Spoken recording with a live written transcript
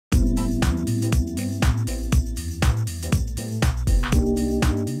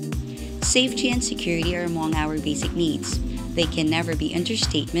Safety and security are among our basic needs. They can never be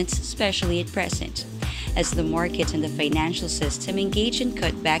understatements, especially at present. As the market and the financial system engage in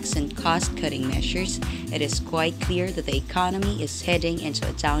cutbacks and cost-cutting measures, it is quite clear that the economy is heading into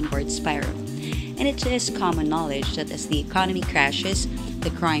a downward spiral. And it is common knowledge that as the economy crashes,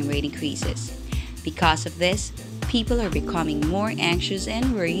 the crime rate increases. Because of this, people are becoming more anxious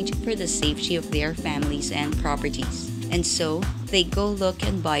and worried for the safety of their families and properties. And so, they go look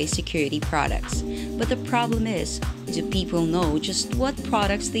and buy security products. But the problem is, do people know just what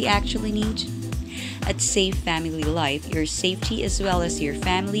products they actually need? At Safe Family Life, your safety as well as your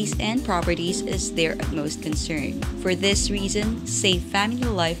families and properties is their utmost concern. For this reason, Safe Family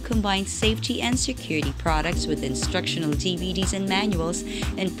Life combines safety and security products with instructional DVDs and manuals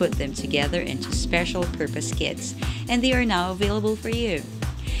and put them together into special purpose kits. And they are now available for you.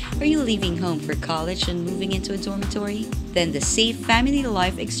 Are you leaving home for college and moving into a dormitory? Then the Safe Family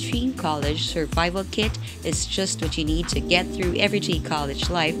Life Extreme College Survival Kit is just what you need to get through everyday college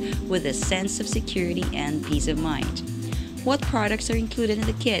life with a sense of security and peace of mind. What products are included in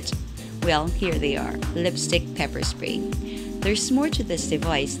the kit? Well, here they are. Lipstick pepper spray. There's more to this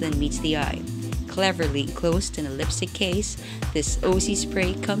device than meets the eye. Cleverly enclosed in a lipstick case, this OC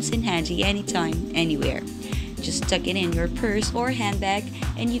spray comes in handy anytime, anywhere. Just tuck it in your purse or handbag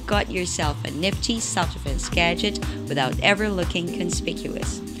and you got yourself a nifty self-defense gadget without ever looking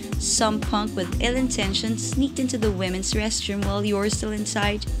conspicuous. Some punk with ill intentions sneaked into the women's restroom while you're still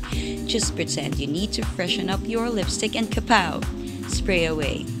inside. Just pretend you need to freshen up your lipstick and kapow! Spray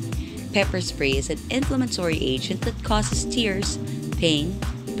away. Pepper spray is an inflammatory agent that causes tears, pain,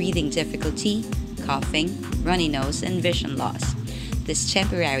 breathing difficulty, coughing, runny nose, and vision loss. This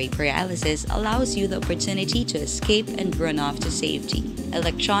temporary paralysis allows you the opportunity to escape and run off to safety.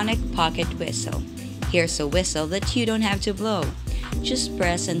 Electronic pocket whistle. Here's a whistle that you don't have to blow. Just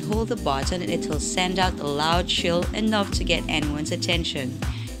press and hold the button and it will send out a loud chill enough to get anyone's attention.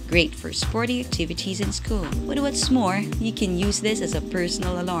 Great for sporting activities in school. But what's more, you can use this as a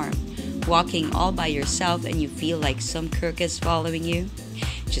personal alarm. Walking all by yourself and you feel like some crook is following you?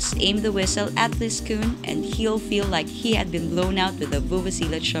 Just aim the whistle at this coon and he'll feel like he had been blown out with a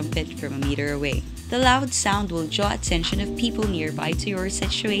vuvuzela trumpet from a meter away. The loud sound will draw attention of people nearby to your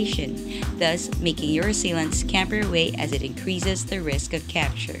situation, thus making your assailant scamper away as it increases the risk of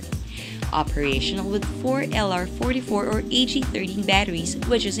capture. Operational with 4 LR44 or AG13 batteries,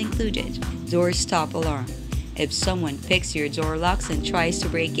 which is included. Door stop alarm. If someone picks your door locks and tries to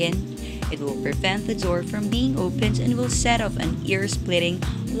break in, it will prevent the door from being opened and will set off an ear-splitting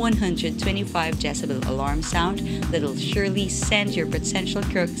 125 decibel alarm sound that will surely send your potential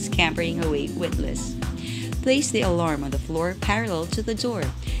crook scampering away witless. Place the alarm on the floor parallel to the door,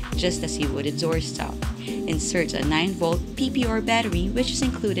 just as you would a doorstop. Insert a 9-volt PPR battery which is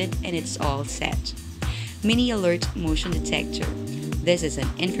included and it's all set. Mini Alert Motion Detector. This is an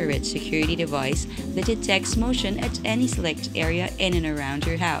infrared security device that detects motion at any select area in and around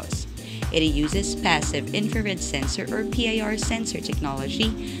your house. It uses passive infrared sensor or PIR sensor technology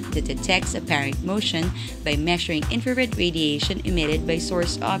that detects apparent motion by measuring infrared radiation emitted by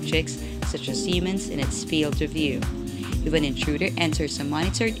source objects such as humans in its field of view. If an intruder enters a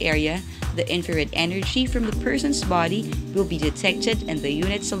monitored area, the infrared energy from the person's body will be detected and the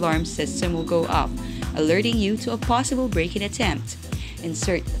unit's alarm system will go off, alerting you to a possible break-in attempt.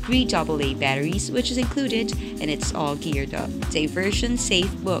 Insert 3 AA batteries, which is included, and it's all geared up. Diversion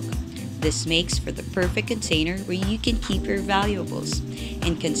Safe Book. This makes for the perfect container where you can keep your valuables.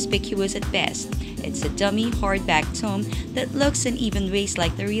 Inconspicuous at best, it's a dummy hardback tome that looks and even weighs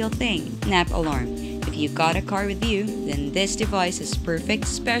like the real thing. Nap alarm. If you got a car with you, then this device is perfect,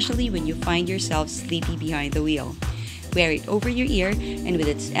 especially when you find yourself sleepy behind the wheel. Wear it over your ear and with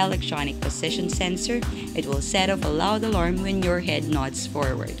its electronic position sensor, it will set off a loud alarm when your head nods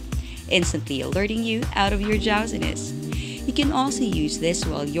forward, instantly alerting you out of your drowsiness. You can also use this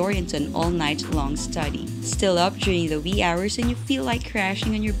while you're into an all-night long study. Still up during the wee hours and you feel like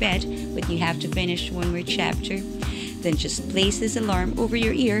crashing on your bed but you have to finish one more chapter? Then just place this alarm over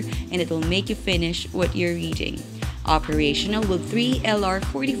your ear and it'll make you finish what you're reading. Operational with 3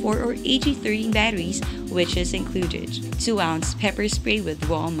 LR44 or AG13 batteries, which is included. 2-ounce pepper spray with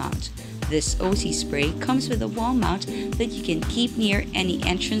wall mount. This OC spray comes with a wall mount that you can keep near any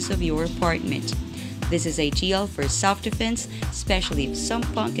entrance of your apartment. This is ideal for self-defense, especially if some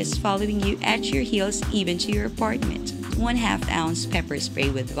punk is following you at your heels even to your apartment. 1/2 ounce pepper spray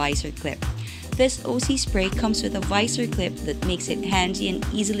with visor clip. This OC spray comes with a visor clip that makes it handy and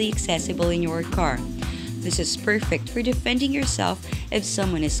easily accessible in your car. This is perfect for defending yourself if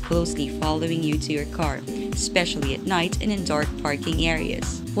someone is closely following you to your car, especially at night and in dark parking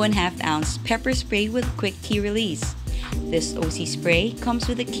areas. 1/2 ounce pepper spray with quick key release. This OC spray comes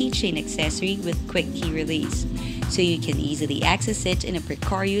with a keychain accessory with quick key release, so you can easily access it in a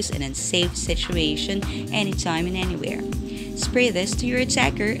precarious and unsafe situation anytime and anywhere. Spray this to your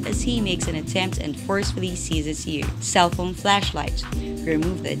attacker as he makes an attempt and forcefully seizes you. Cell phone flashlight.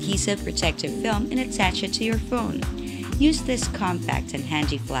 Remove the adhesive protective film and attach it to your phone. Use this compact and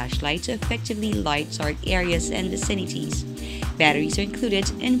handy flashlight to effectively light dark areas and vicinities. Batteries are included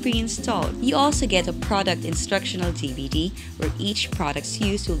and pre-installed. You also get a product instructional DVD where each product's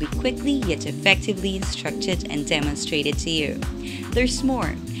use will be quickly yet effectively instructed and demonstrated to you. There's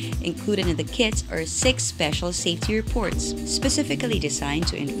more. Included in the kit are 6 special safety reports, specifically designed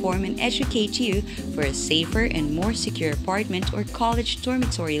to inform and educate you for a safer and more secure apartment or college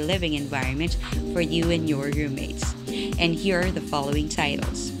dormitory living environment for you and your roommates. And here are the following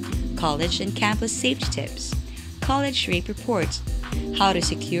titles: College and Campus Safety Tips, College Rape Report, How to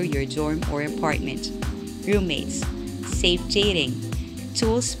Secure Your Dorm or Apartment, Roommates, Safe Dating,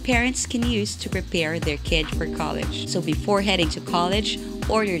 Tools Parents Can Use to Prepare Their Kid for College. So before heading to college,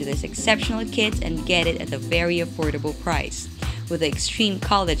 order this exceptional kit and get it at a very affordable price. With the Extreme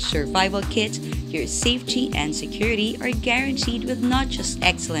College Survival Kit, your safety and security are guaranteed with not just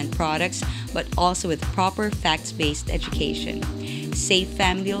excellent products, but also with proper facts-based education. Safe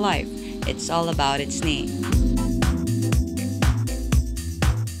Family Life. It's all about its name.